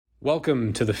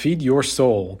Welcome to the Feed Your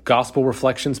Soul Gospel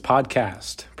Reflections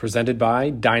podcast, presented by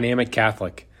Dynamic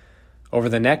Catholic. Over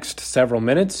the next several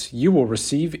minutes, you will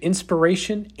receive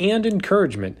inspiration and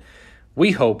encouragement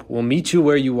we hope will meet you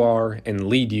where you are and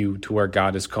lead you to where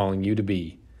God is calling you to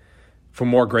be. For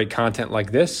more great content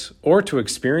like this, or to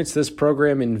experience this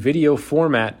program in video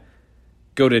format,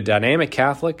 go to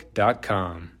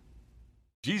dynamiccatholic.com.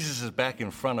 Jesus is back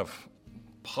in front of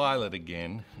Pilate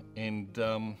again,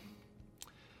 and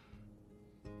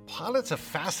Pilate's a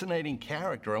fascinating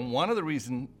character, and one of the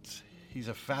reasons he's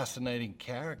a fascinating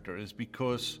character is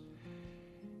because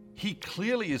he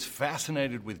clearly is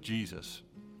fascinated with Jesus.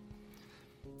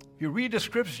 If you read the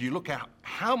scriptures, you look at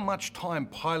how much time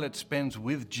Pilate spends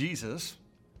with Jesus.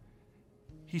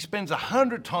 He spends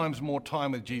 100 times more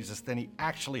time with Jesus than he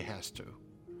actually has to.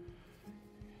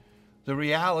 The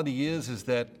reality is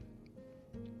that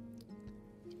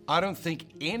I don't think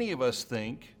any of us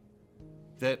think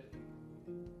that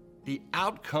the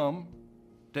outcome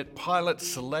that Pilate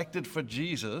selected for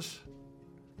Jesus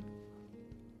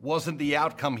wasn't the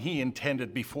outcome he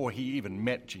intended before he even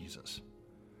met Jesus.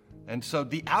 And so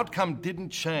the outcome didn't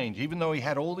change. Even though he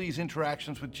had all these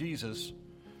interactions with Jesus,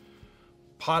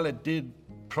 Pilate did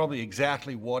probably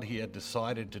exactly what he had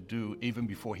decided to do even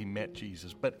before he met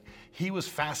Jesus. But he was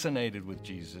fascinated with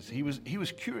Jesus. He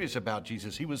was curious about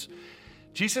Jesus.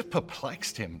 Jesus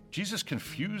perplexed him. Jesus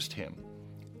confused him.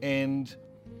 And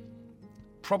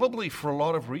probably for a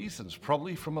lot of reasons,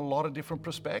 probably from a lot of different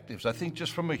perspectives. I think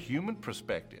just from a human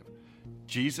perspective,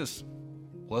 Jesus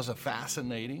was a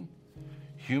fascinating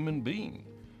human being.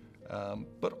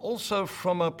 But also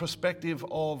from a perspective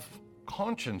of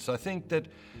conscience, I think that,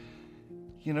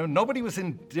 nobody was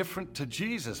indifferent to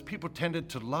Jesus. People tended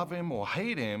to love him or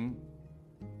hate him.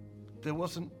 There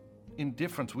wasn't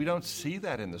indifference. We don't see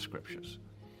that in the scriptures.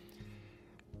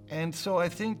 And so I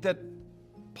think that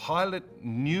Pilate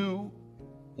knew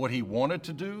what he wanted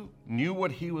to do, knew what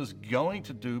he was going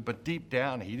to do, but deep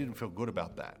down he didn't feel good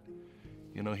about that.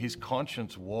 His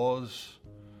conscience was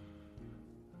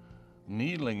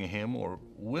needling him or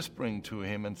whispering to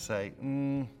him and say,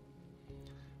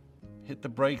 hit the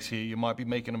brakes here, you might be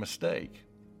making a mistake.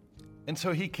 And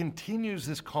so he continues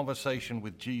this conversation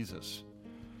with Jesus,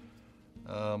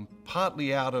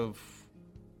 partly out of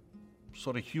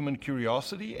sort of human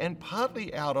curiosity and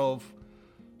partly out of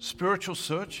spiritual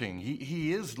searching.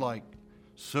 He is like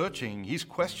searching. His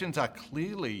questions are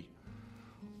clearly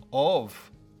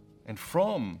of and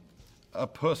from a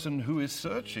person who is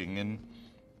searching. And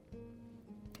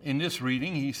in this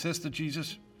reading, he says to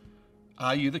Jesus,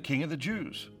 "Are you the King of the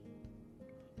Jews?"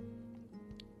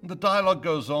 And the dialogue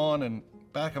goes on and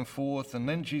back and forth, and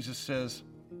then Jesus says,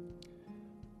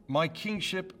 "My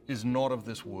kingship is not of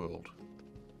this world."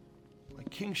 My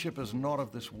kingship is not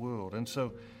of this world. And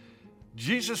so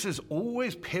Jesus is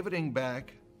always pivoting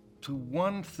back to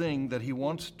one thing that he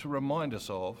wants to remind us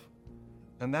of,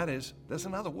 and that is there's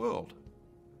another world.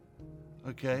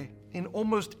 Okay? In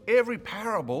almost every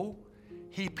parable,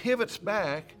 he pivots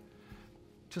back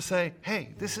to say,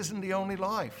 hey, this isn't the only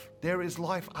life. There is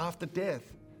life after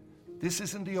death. This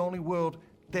isn't the only world.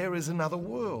 There is another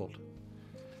world.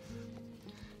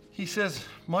 He says,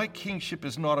 my kingship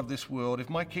is not of this world. If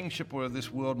my kingship were of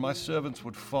this world, my servants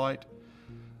would fight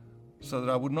so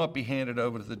that I would not be handed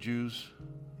over to the Jews.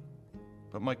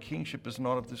 But my kingship is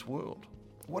not of this world.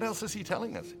 What else is he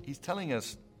telling us? He's telling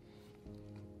us,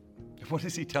 what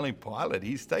is he telling Pilate?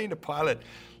 He's saying to Pilate,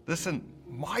 listen,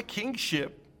 my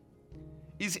kingship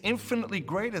is infinitely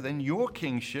greater than your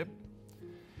kingship,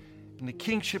 and the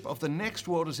kingship of the next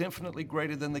world is infinitely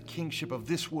greater than the kingship of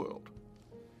this world.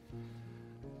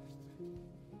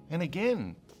 And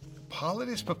again, Pilate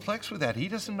is perplexed with that. He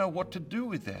doesn't know what to do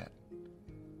with that.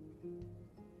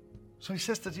 So he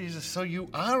says to Jesus, so you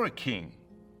are a king.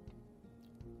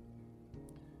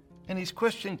 And his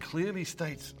question clearly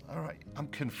states, all right, I'm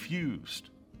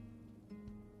confused.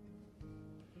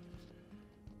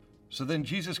 So then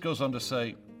Jesus goes on to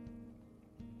say,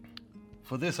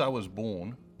 for this I was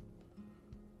born,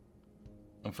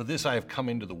 and for this I have come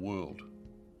into the world,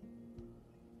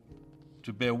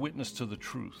 to bear witness to the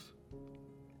truth.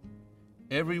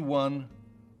 Everyone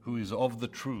who is of the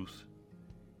truth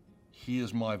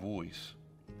hears my voice.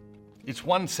 It's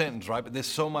one sentence, right? But there's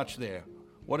so much there.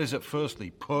 What is it? Firstly,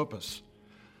 purpose.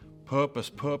 Purpose,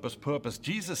 purpose, purpose.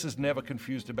 Jesus is never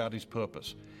confused about his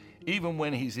purpose. Even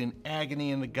when he's in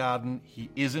agony in the garden, he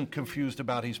isn't confused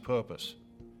about his purpose.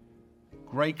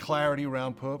 Great clarity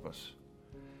around purpose.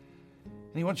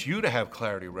 And he wants you to have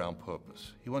clarity around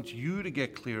purpose. He wants you to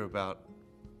get clear about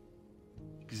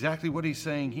exactly what he's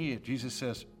saying here. Jesus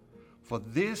says, for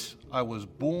this I was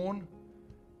born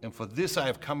and for this I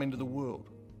have come into the world.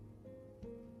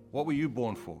 What were you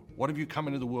born for? What have you come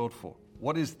into the world for?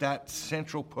 What is that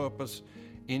central purpose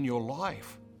in your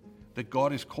life that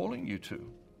God is calling you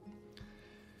to?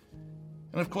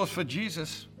 And of course, for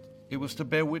Jesus, it was to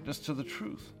bear witness to the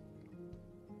truth.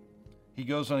 He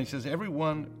goes on, he says,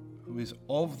 everyone who is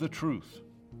of the truth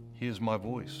hears my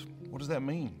voice. What does that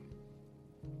mean?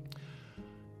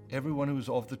 Everyone who is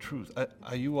of the truth.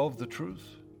 Are you of the truth?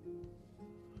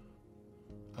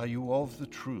 Are you of the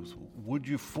truth? Would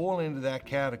you fall into that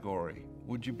category?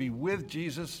 Would you be with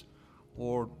Jesus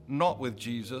or not with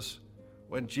Jesus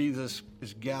when Jesus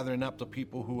is gathering up the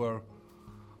people who are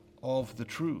of the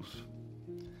truth?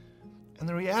 And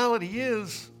the reality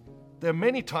is, there are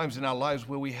many times in our lives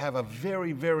where we have a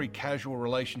very, very casual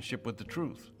relationship with the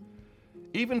truth.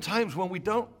 Even times when we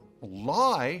don't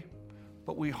lie,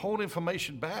 but we hold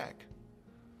information back,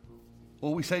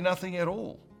 or we say nothing at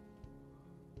all.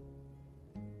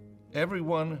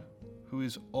 Everyone who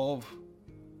is of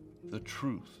the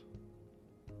truth.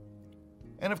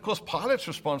 And of course, Pilate's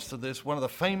response to this, one of the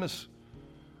famous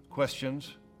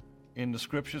questions in the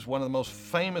scriptures, one of the most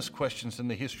famous questions in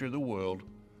the history of the world,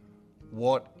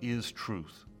 what is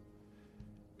truth?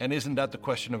 And isn't that the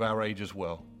question of our age as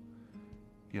well?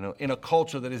 You know, in a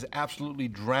culture that is absolutely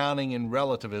drowning in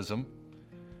relativism,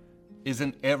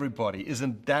 isn't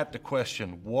that the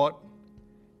question? What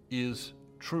is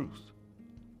truth?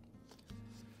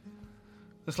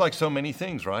 It's like so many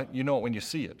things, right? You know it when you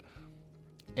see it.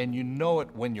 And you know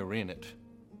it when you're in it.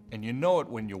 And you know it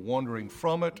when you're wandering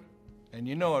from it. And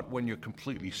you know it when you're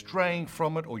completely straying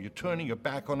from it, or you're turning your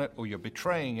back on it, or you're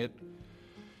betraying it.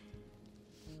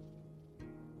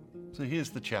 So here's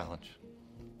the challenge.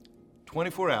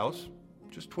 24 hours,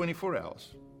 just 24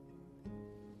 hours.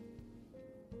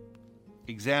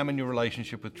 Examine your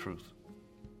relationship with truth.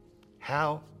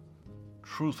 How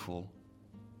truthful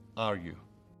are you?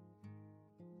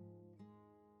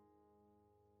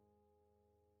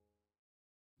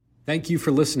 Thank you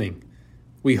for listening.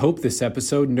 We hope this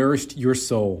episode nourished your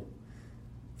soul.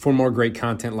 For more great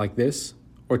content like this,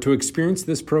 or to experience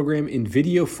this program in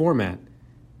video format,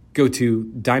 go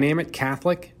to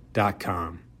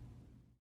dynamiccatholic.com.